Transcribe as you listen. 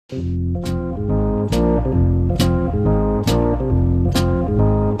I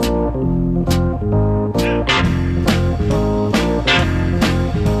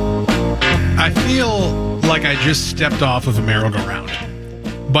feel like I just stepped off of a merry-go-round.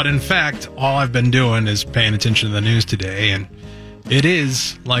 But in fact, all I've been doing is paying attention to the news today, and it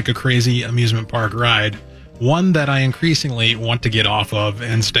is like a crazy amusement park ride, one that I increasingly want to get off of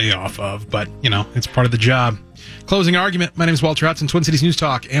and stay off of, but, it's part of the job. Closing argument. My name is Walter Hudson, Twin Cities News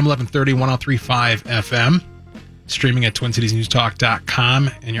Talk, AM 1130, 103.5 FM. Streaming at TwinCitiesNewsTalk.com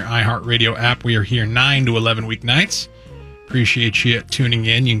and your iHeartRadio app. We are here 9 to 11 weeknights. Appreciate you tuning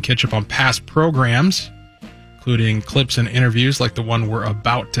in. You can catch up on past programs, including clips and interviews like the one we're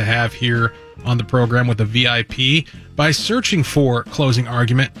about to have here on the program with a VIP by searching for Closing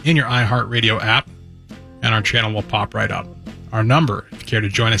Argument in your iHeartRadio app, and our channel will pop right up. Our number, if you care to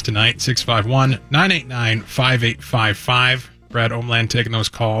join us tonight, 651-989-5855. Brad Omland taking those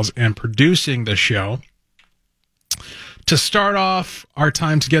calls and producing the show. To start off our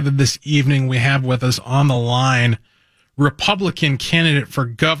time together this evening, we have with us on the line Republican candidate for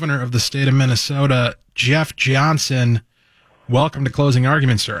governor of the state of Minnesota, Jeff Johnson. Welcome to Closing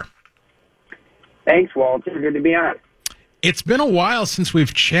Argument, sir. Thanks, Walter. Good to be on. It's been a while since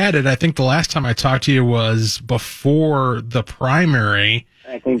we've chatted. I think the last time I talked to you was before the primary.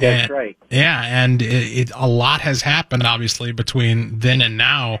 I think that's right. Yeah, and a lot has happened, obviously, between then and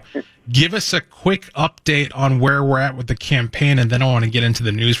now. Give us a quick update on where we're at with the campaign, and then I want to get into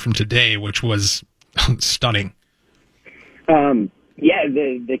the news from today, which was stunning.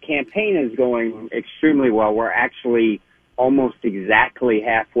 The campaign is going extremely well. We're actually almost exactly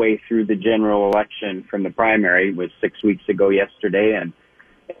halfway through the general election from the primary. It was 6 weeks ago yesterday, and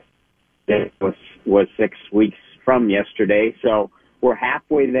it was 6 weeks from yesterday. So we're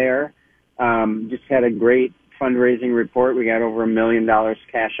halfway there. Just had a great fundraising report. We got over $1 million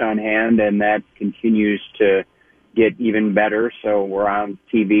cash on hand, and that continues to get even better. So we're on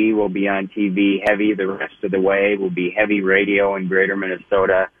TV. We'll be on TV heavy the rest of the way. We'll be heavy radio in greater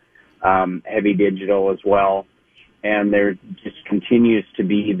Minnesota, heavy digital as well. And there just continues to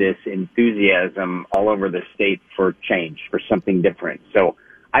be this enthusiasm all over the state for change, for something different. So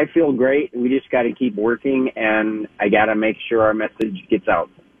I feel great. We just got to keep working, and I got to make sure our message gets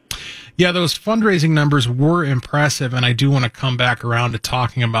out. Yeah, those fundraising numbers were impressive, and I do want to come back around to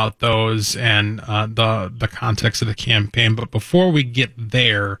talking about those and the context of the campaign. But before we get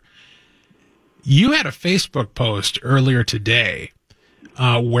there, you had a Facebook post earlier today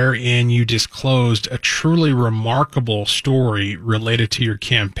wherein you disclosed a truly remarkable story related to your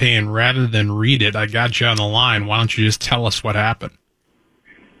campaign. Rather than read it, I got you on the line. Why don't you just tell us what happened?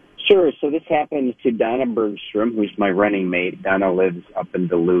 Sure. So this happened to Donna Bergstrom, who's my running mate. Donna lives up in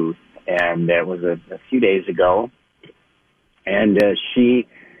Duluth, and that was a few days ago. And she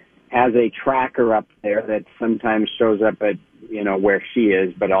has a tracker up there that sometimes shows up at, where she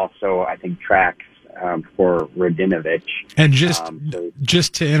is, but also, I think, tracks for Radinovich. And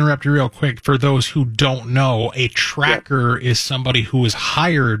just to interrupt you real quick, for those who don't know, a tracker is somebody who is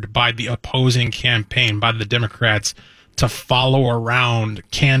hired by the opposing campaign, by the Democrats, to follow around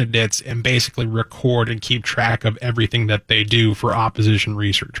candidates and basically record and keep track of everything that they do for opposition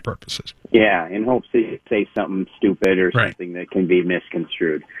research purposes. Yeah, in hopes that you say something stupid or something that can be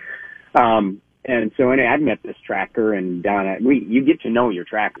misconstrued. And so anyway, I've met this tracker, and Donna, you get to know your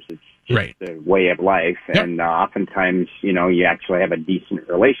trackers. It's just the way of life. Yep. And oftentimes, you actually have a decent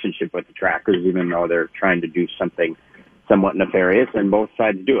relationship with the trackers, even though they're trying to do something somewhat nefarious, and both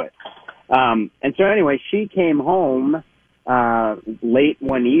sides do it. And so anyway, she came home late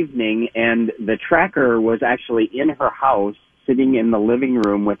one evening, and the tracker was actually in her house, sitting in the living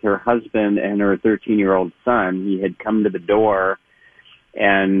room with her husband and her 13-year-old son. He had come to the door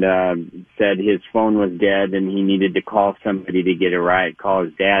and said his phone was dead and he needed to call somebody to get a ride, call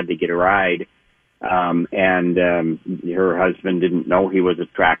his dad to get a ride. And her husband didn't know he was a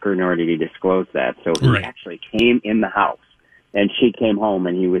tracker, nor did he disclose that. So he actually came in the house, and she came home,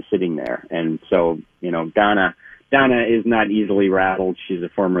 and he was sitting there. And so, Donna is not easily rattled. She's a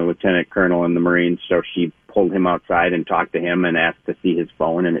former lieutenant colonel in the Marines, so she pulled him outside and talked to him and asked to see his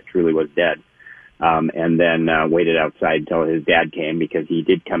phone, and it truly was dead. And then waited outside until his dad came, because he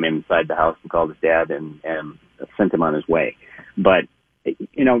did come inside the house and called his dad and sent him on his way. But,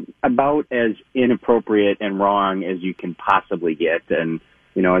 about as inappropriate and wrong as you can possibly get. And,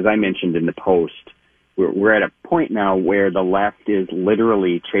 as I mentioned in the post, we're at a point now where the left is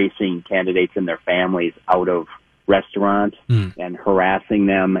literally chasing candidates and their families out of restaurants and harassing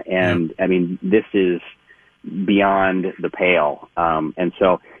them. And, I mean, this is beyond the pale. And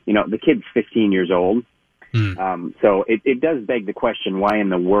so, the kid's 15 years old, So it does beg the question, why in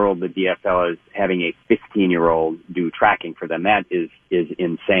the world the DFL is having a 15-year-old do tracking for them. That is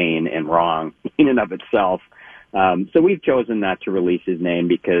insane and wrong in and of itself. So we've chosen not to release his name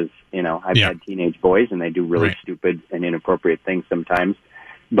because, I've had teenage boys and they do really stupid and inappropriate things sometimes.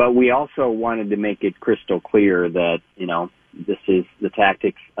 But we also wanted to make it crystal clear that, this is the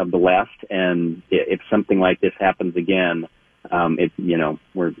tactics of the left. And if something like this happens again,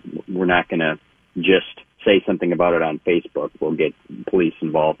 we're not going to just say something about it on Facebook. We'll get police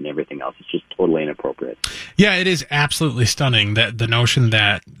involved and everything else. It's just totally inappropriate. Yeah, it is absolutely stunning that the notion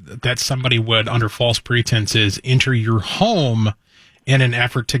that somebody would, under false pretenses, enter your home in an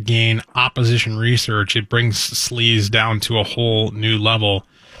effort to gain opposition research. It brings sleaze down to a whole new level.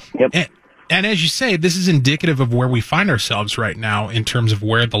 Yep. And as you say, this is indicative of where we find ourselves right now in terms of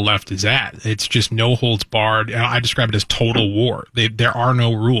where the left is at. It's just no holds barred. I describe it as total war. There are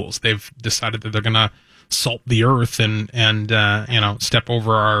no rules. They've decided that they're going to salt the earth and step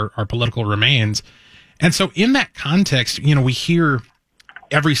over our political remains. And so in that context, we hear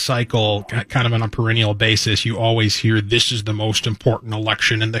every cycle kind of on a perennial basis. You always hear this is the most important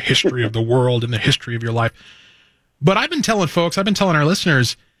election in the history of the world, in the history of your life. But I've been telling our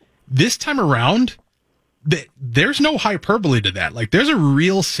listeners, this time around, there's no hyperbole to that. Like, there's a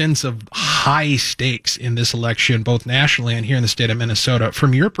real sense of high stakes in this election, both nationally and here in the state of Minnesota.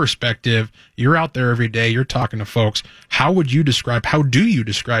 From your perspective, you're out there every day, you're talking to folks. How do you describe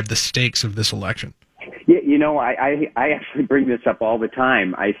the stakes of this election? Yeah, I actually bring this up all the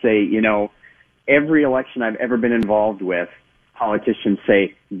time. I say, every election I've ever been involved with, politicians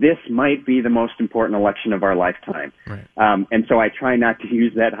say, this might be the most important election of our lifetime. Right. And so I try not to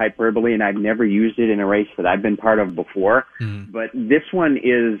use that hyperbole, and I've never used it in a race that I've been part of before. But this one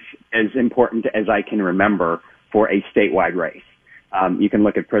is as important as I can remember for a statewide race. You can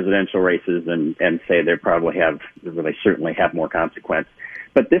look at presidential races and say they certainly have more consequence.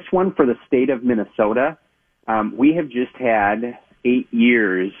 But this one for the state of Minnesota, we have just had 8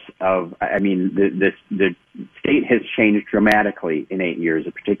 years of, the state has changed dramatically in 8 years,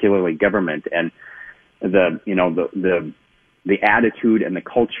 particularly government, and the attitude and the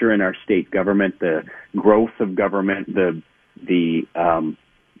culture in our state government, the growth of government, the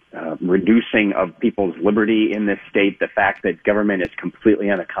reducing of people's liberty in this state, the fact that government is completely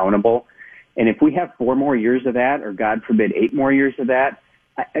unaccountable. And if we have 4 more years of that, or God forbid, 8 more years of that,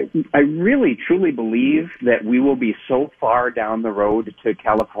 I really, truly believe that we will be so far down the road to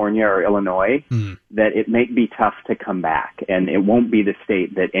California or Illinois that it may be tough to come back. And it won't be the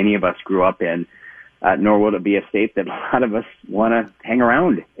state that any of us grew up in, nor will it be a state that a lot of us want to hang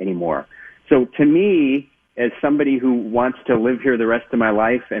around anymore. So to me, as somebody who wants to live here the rest of my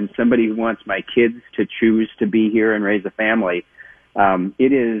life and somebody who wants my kids to choose to be here and raise a family,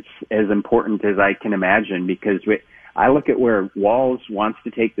 it is as important as I can imagine, because I look at where Walz wants to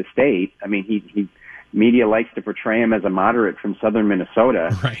take the state. I mean, he media likes to portray him as a moderate from southern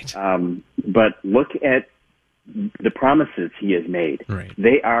Minnesota. Right. But look at the promises he has made. Right.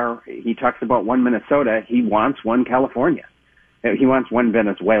 He talks about one Minnesota. He wants one California. He wants one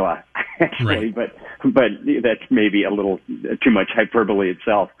Venezuela, actually, right. but that's maybe a little too much hyperbole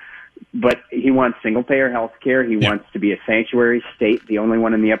itself. But he wants single-payer health care. He wants to be a sanctuary state, the only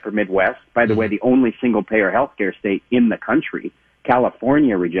one in the upper Midwest. By the way, the only single-payer health care state in the country.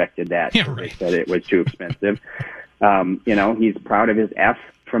 California rejected that. Yeah, right. They said it was too expensive. He's proud of his F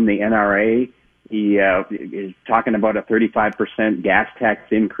from the NRA. He is talking about a 35% gas tax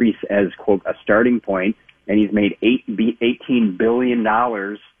increase as, quote, a starting point, and he's made $18 billion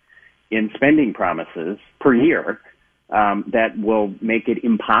in spending promises per year. That will make it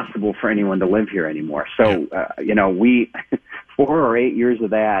impossible for anyone to live here anymore. So, we 4 or 8 years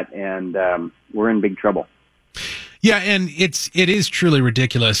of that, and we're in big trouble. Yeah, and it is truly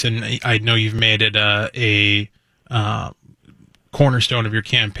ridiculous, and I know you've made it a cornerstone of your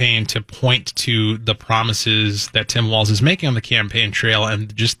campaign to point to the promises that Tim Walz is making on the campaign trail,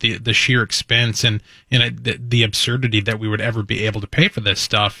 and just the sheer expense and the absurdity that we would ever be able to pay for this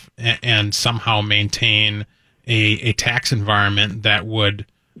stuff and somehow maintain a tax environment that would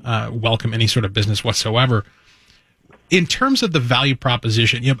welcome any sort of business whatsoever. In terms of the value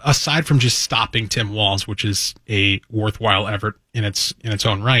proposition, aside from just stopping Tim Walz, which is a worthwhile effort in its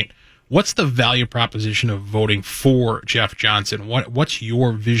own right, what's the value proposition of voting for Jeff Johnson? What's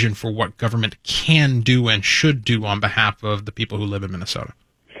your vision for what government can do and should do on behalf of the people who live in Minnesota?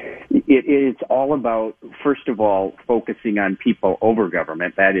 It's all about, first of all, focusing on people over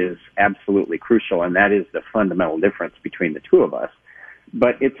government. That is absolutely crucial, and that is the fundamental difference between the two of us.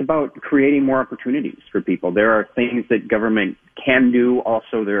 but it's about creating more opportunities for people. There are things that government can do.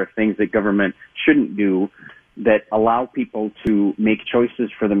 Also, there are things that government shouldn't do that allow people to make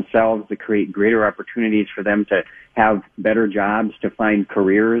choices for themselves, to create greater opportunities for them to have better jobs, to find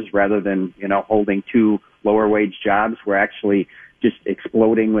careers rather than, holding two lower wage jobs. We're actually just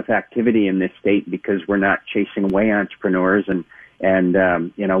exploding with activity in this state because we're not chasing away entrepreneurs. And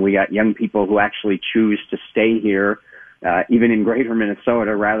we got young people who actually choose to stay here, even in greater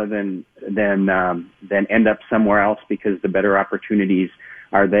Minnesota, rather than end up somewhere else because the better opportunities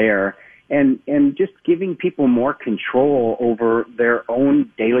are there. And just giving people more control over their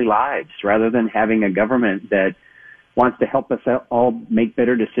own daily lives rather than having a government that wants to help us all make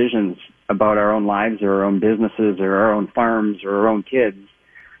better decisions about our own lives or our own businesses or our own farms or our own kids.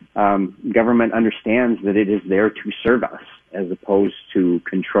 Government understands that it is there to serve us as opposed to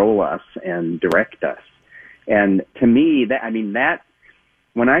control us and direct us. And to me,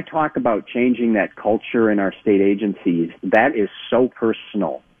 when I talk about changing that culture in our state agencies, that is so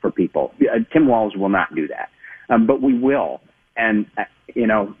personal for people. Tim Walz will not do that, but we will. And,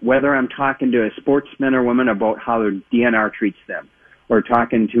 whether I'm talking to a sportsman or woman about how their DNR treats them, or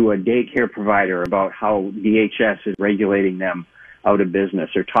talking to a daycare provider about how DHS is regulating them out of business,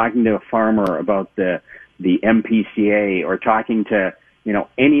 or talking to a farmer about the MPCA, or talking to,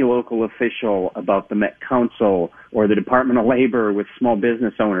 any local official about the Met Council or the Department of Labor with small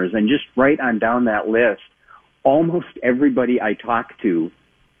business owners, and just right on down that list, almost everybody I talk to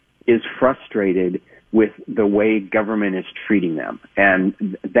is frustrated with the way government is treating them.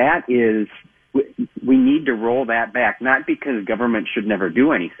 And that is, we need to roll that back, not because government should never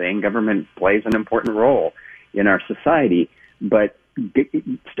do anything. Government plays an important role in our society, but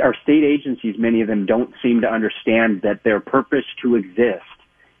our state agencies, many of them don't seem to understand that their purpose to exist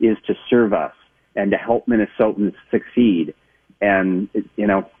is to serve us and to help Minnesotans succeed. And,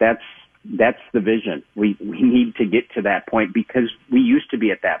 that's the vision. We need to get to that point because we used to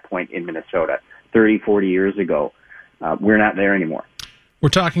be at that point in Minnesota 30, 40 years ago. We're not there anymore. We're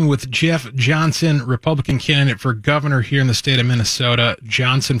talking with Jeff Johnson, Republican candidate for governor here in the state of Minnesota.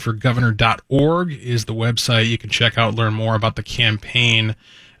 JohnsonForGovernor.org is the website you can check out, learn more about the campaign.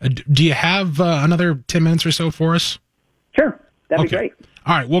 Do you have another 10 minutes or so for us? Sure. That'd be great.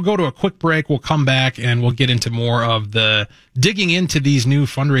 All right, we'll go to a quick break. We'll come back and we'll get into more of the digging into these new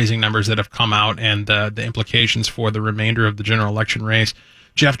fundraising numbers that have come out and the implications for the remainder of the general election race.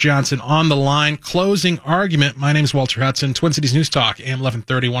 Jeff Johnson on the line. Closing argument. My name is Walter Hudson. Twin Cities News Talk, AM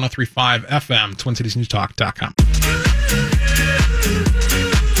 1130, 103.5 FM, TwinCitiesNewsTalk.com.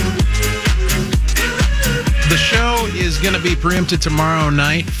 The show is going to be preempted tomorrow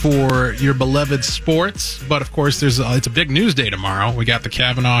night for your beloved sports, but of course it's a big news day tomorrow. We got the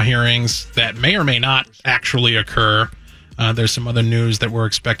Kavanaugh hearings that may or may not actually occur. There's some other news that we're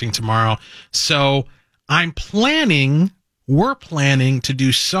expecting tomorrow. So we're planning to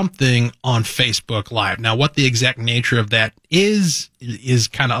do something on Facebook Live. Now, what the exact nature of that is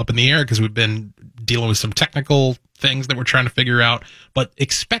kind of up in the air because we've been dealing with some technical things that we're trying to figure out, but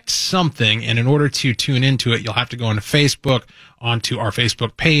expect something. And in order to tune into it, you'll have to go into Facebook, onto our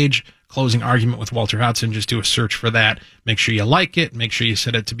Facebook page, Closing Argument with Walter Hudson. Just do a search for that. Make sure you like it. Make sure you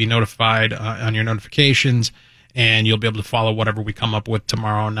set it to be notified on your notifications, and you'll be able to follow whatever we come up with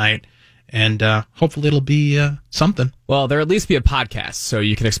tomorrow night. And hopefully it'll be something. Well, there'll at least be a podcast, so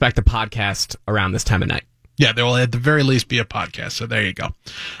you can expect a podcast around this time of night. Yeah, there will at the very least be a podcast, so there you go.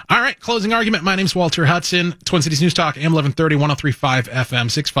 All right, Closing Argument. My name's Walter Hudson, Twin Cities News Talk, AM 1130, 103.5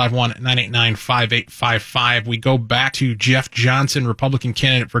 FM, 651-989-5855. We go back to Jeff Johnson, Republican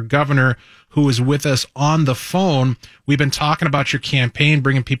candidate for governor, who is with us on the phone. We've been talking about your campaign,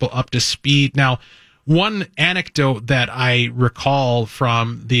 bringing people up to speed. Now, one anecdote that I recall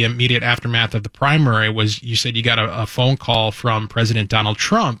from the immediate aftermath of the primary was you said you got a phone call from President Donald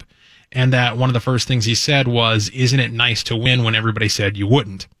Trump, and that one of the first things he said was, "Isn't it nice to win when everybody said you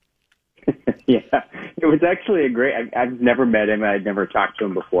wouldn't?" Yeah, it was actually I've never met him. I'd never talked to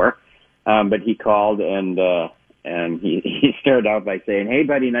him before, but he called and he started out by saying, "Hey,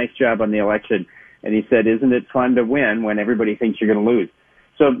 buddy, nice job on the election." And he said, "Isn't it fun to win when everybody thinks you're going to lose?"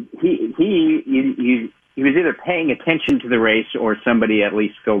 So he was either paying attention to the race or somebody at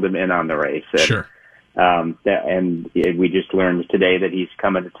least filled him in on the race. And, sure. And we just learned today that he's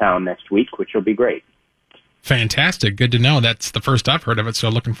coming to town next week, which will be great. Fantastic. Good to know. That's the first I've heard of it, so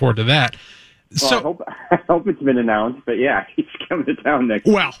looking forward to that. Well, so, I hope it's been announced, but yeah, he's coming to town next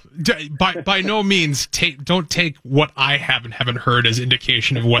week. Well, by no means don't take what I haven't heard as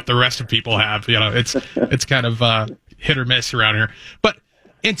indication of what the rest of people have. You know, it's kind of hit or miss around here. But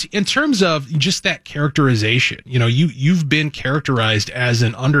In terms of just that characterization, you've been characterized as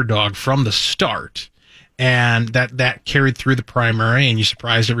an underdog from the start, and that carried through the primary, and you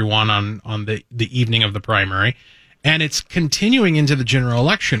surprised everyone on the evening of the primary, and it's continuing into the general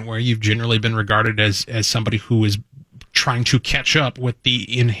election, where you've generally been regarded as somebody who is trying to catch up with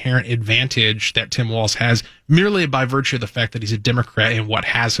the inherent advantage that Tim Walz has merely by virtue of the fact that he's a Democrat in what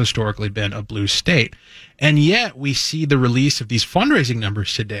has historically been a blue state. And yet we see the release of these fundraising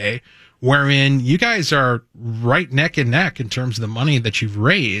numbers today, wherein you guys are right neck and neck in terms of the money that you've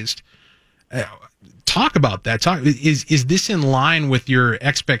raised. Talk about that. Is this in line with your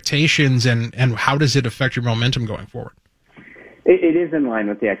expectations, and how does it affect your momentum going forward? It is in line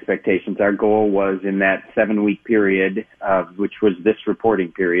with the expectations. Our goal was in that 7-week period, which was this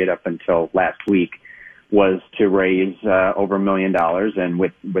reporting period up until last week, was to raise over $1 million. And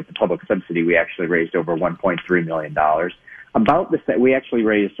with the public subsidy, we actually raised over $1.3 million. We actually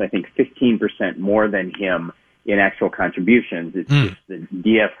raised, I think, 15% more than him in actual contributions. It's just the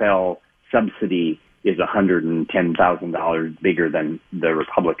DFL subsidy is $110,000 bigger than the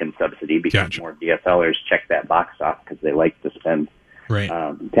Republican subsidy, because more DFLers check that box off because they like to spend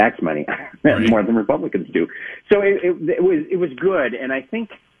tax money more than Republicans do. So it was good, and I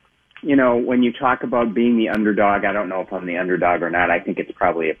think, when you talk about being the underdog, I don't know if I'm the underdog or not. I think it's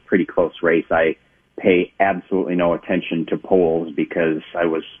probably a pretty close race. I pay absolutely no attention to polls because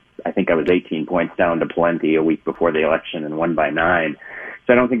I think I was 18 points down to Pawlenty a week before the election and won by 9.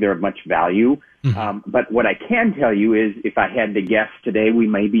 So I don't think they're of much value. But what I can tell you is, if I had to guess today, we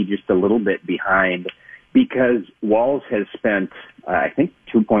may be just a little bit behind, because Walz has spent, I think,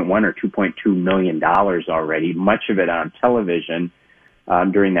 $2.1 or $2.2 million already, much of it on television.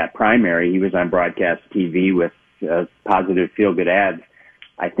 During that primary, he was on broadcast TV with positive feel-good ads.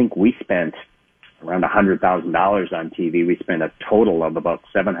 I think we spent around $100,000 on TV. We spent a total of about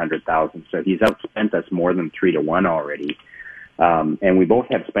 $700,000. So he's outspent us more than 3 to 1 already. And we both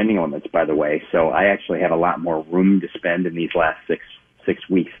have spending limits, by the way. So I actually have a lot more room to spend in these last six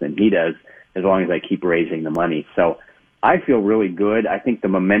weeks than he does, as long as I keep raising the money. So I feel really good. I think the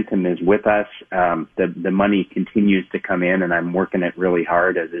momentum is with us. The money continues to come in, and I'm working it really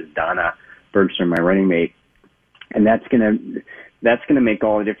hard, as is Donna Bergstrom, my running mate. And that's gonna make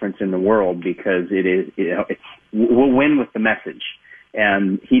all the difference in the world, because we'll win with the message.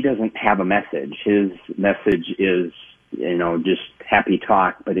 And he doesn't have a message. His message is, just happy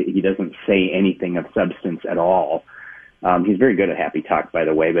talk, but he doesn't say anything of substance at all. He's very good at happy talk, by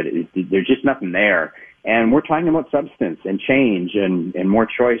the way, but there's just nothing there. And we're talking about substance and change and more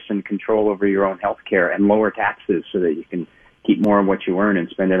choice and control over your own health care and lower taxes so that you can keep more of what you earn and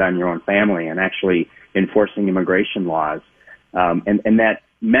spend it on your own family, and actually enforcing immigration laws. And that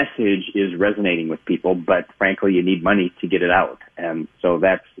message is resonating with people, but frankly, you need money to get it out. And so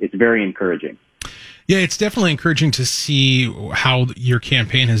it's very encouraging. Yeah, it's definitely encouraging to see how your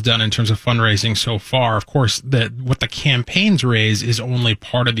campaign has done in terms of fundraising so far. Of course, what the campaigns raise is only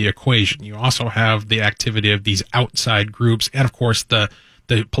part of the equation. You also have the activity of these outside groups, and of course the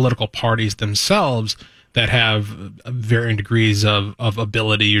political parties themselves that have varying degrees of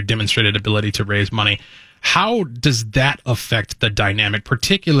ability or demonstrated ability to raise money. How does that affect the dynamic,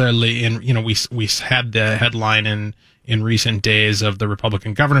 particularly we had the headline in recent days of the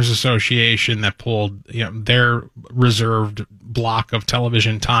Republican Governors Association that pulled their reserved block of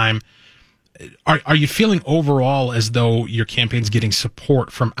television time. Are you feeling overall as though your campaign's getting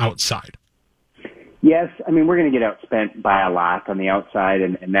support from outside? Yes. I mean, we're going to get outspent by a lot on the outside,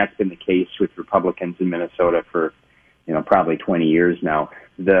 and that's been the case with Republicans in Minnesota for probably 20 years now.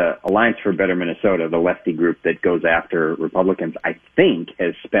 The Alliance for a Better Minnesota, the lefty group that goes after Republicans, I think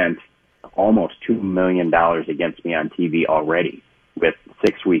has spent almost $2 million against me on TV already, with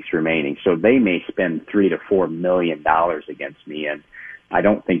 6 weeks remaining. So they may spend $3 to $4 million against me, and I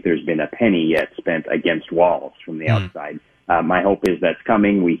don't think there's been a penny yet spent against Walz from the outside. My hope is that's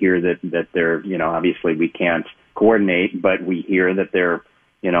coming. We hear that they're, obviously we can't coordinate, but we hear that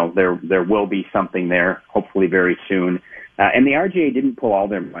there will be something there, hopefully very soon. And the RGA didn't pull all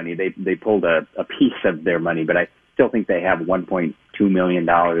their money. They pulled a piece of their money, but I still think they have $1.2 million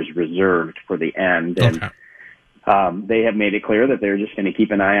reserved for the end. Okay. And they have made it clear that they're just going to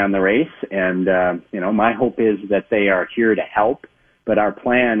keep an eye on the race. And, my hope is that they are here to help, but our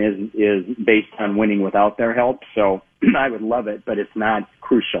plan is based on winning without their help. So I would love it, but it's not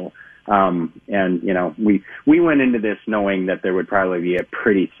crucial. We went into this knowing that there would probably be a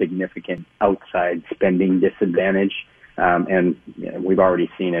pretty significant outside spending disadvantage. And we've already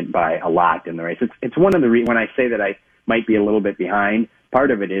seen it by a lot in the race. It's one of the when I say that I might be a little bit behind,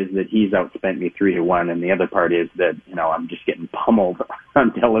 part of it is that he's outspent me 3-1, and the other part is that, I'm just getting pummeled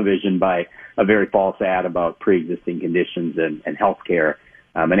on television by a very false ad about pre-existing conditions and health care,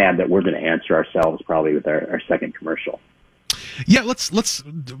 an ad that we're going to answer ourselves probably with our second commercial. Yeah, let's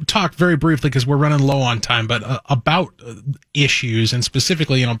talk very briefly, because we're running low on time, but about issues, and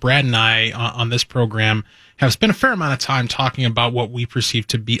specifically, Brad and I on this program have spent a fair amount of time talking about what we perceive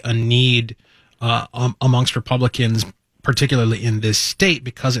to be a need amongst Republicans, particularly in this state,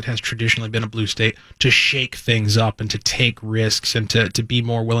 because it has traditionally been a blue state, to shake things up and to take risks and to be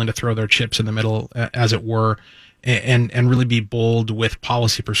more willing to throw their chips in the middle, as it were, and really be bold with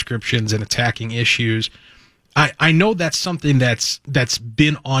policy prescriptions and attacking issues. I know that's something that's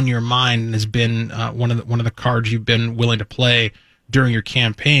been on your mind and has been one of the cards you've been willing to play during your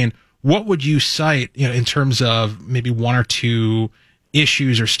campaign. What would you cite, in terms of maybe one or two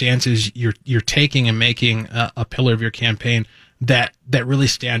issues or stances you're taking and making a pillar of your campaign that really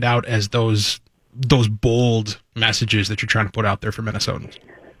stand out as those bold messages that you're trying to put out there for Minnesotans?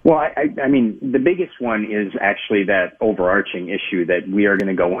 Well, I mean, the biggest one is actually that overarching issue that we are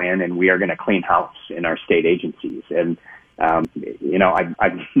going to go in and we are going to clean house in our state agencies. And,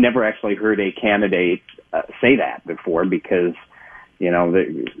 I've never actually heard a candidate say that before, because,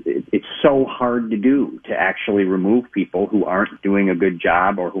 it's so hard to do, to actually remove people who aren't doing a good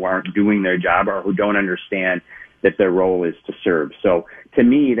job or who aren't doing their job or who don't understand that their role is to serve. So to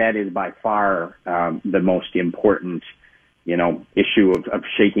me, that is by far the most important issue of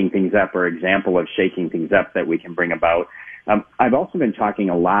shaking things up, or example of shaking things up that we can bring about. I've also been talking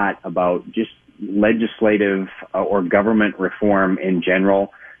a lot about just legislative or government reform in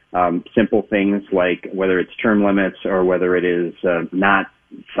general. Simple things like whether it's term limits or whether it is not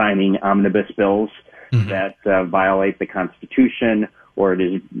signing omnibus bills that violate the Constitution, or it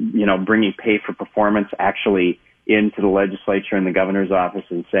is, bringing pay for performance actually into the legislature and the governor's office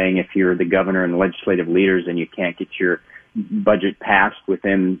and saying if you're the governor and the legislative leaders and you can't get your budget passed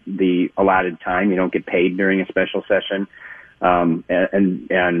within the allotted time, you don't get paid during a special session, and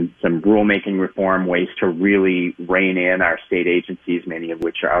some rulemaking reform, ways to really rein in our state agencies, many of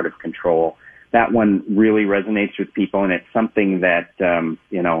which are out of control. That one really resonates with people, and it's something that,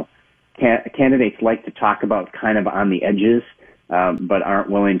 candidates like to talk about kind of on the edges, but aren't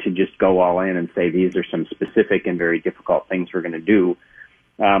willing to just go all in and say these are some specific and very difficult things we're going to do.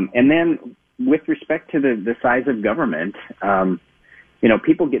 And then with respect to the size of government,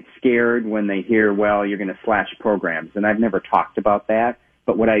 people get scared when they hear, well, you're going to slash programs. And I've never talked about that.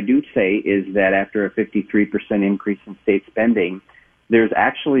 But what I do say is that after a 53% increase in state spending, there's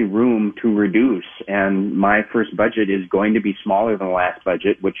actually room to reduce. And my first budget is going to be smaller than the last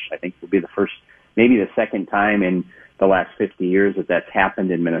budget, which I think will be maybe the second time in the last 50 years that that's happened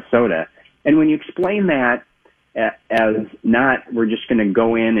in Minnesota. And when you explain that as not, we're just going to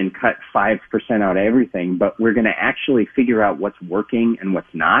go in and cut 5% out of everything, but we're going to actually figure out what's working and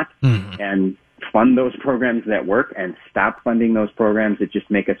what's not, and fund those programs that work and stop funding those programs that just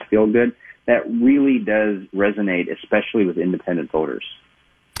make us feel good. That really does resonate, especially with independent voters.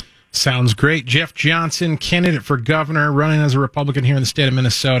 Sounds great. Jeff Johnson, candidate for governor, running as a Republican here in the state of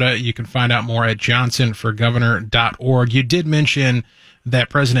Minnesota. You can find out more at johnsonforgovernor.org. You did mention that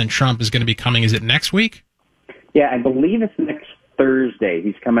President Trump is going to be coming. Is it next week? Yeah, I believe it's next Thursday.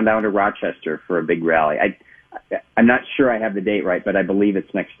 He's coming down to Rochester for a big rally. I'm not sure I have the date right, but I believe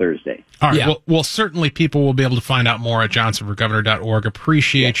it's next Thursday. All right. Yeah. Well, certainly people will be able to find out more at johnsonforgovernor.org.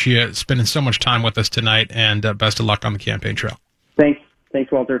 Appreciate you spending so much time with us tonight, and best of luck on the campaign trail. Thanks,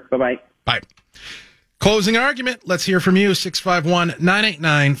 Walter. Bye-bye. Bye. Closing argument. Let's hear from you.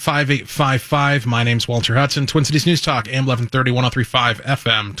 651-989-5855. My name's Walter Hudson. Twin Cities News Talk, AM 1130, 103.5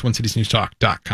 FM, TwinCitiesNewsTalk.com.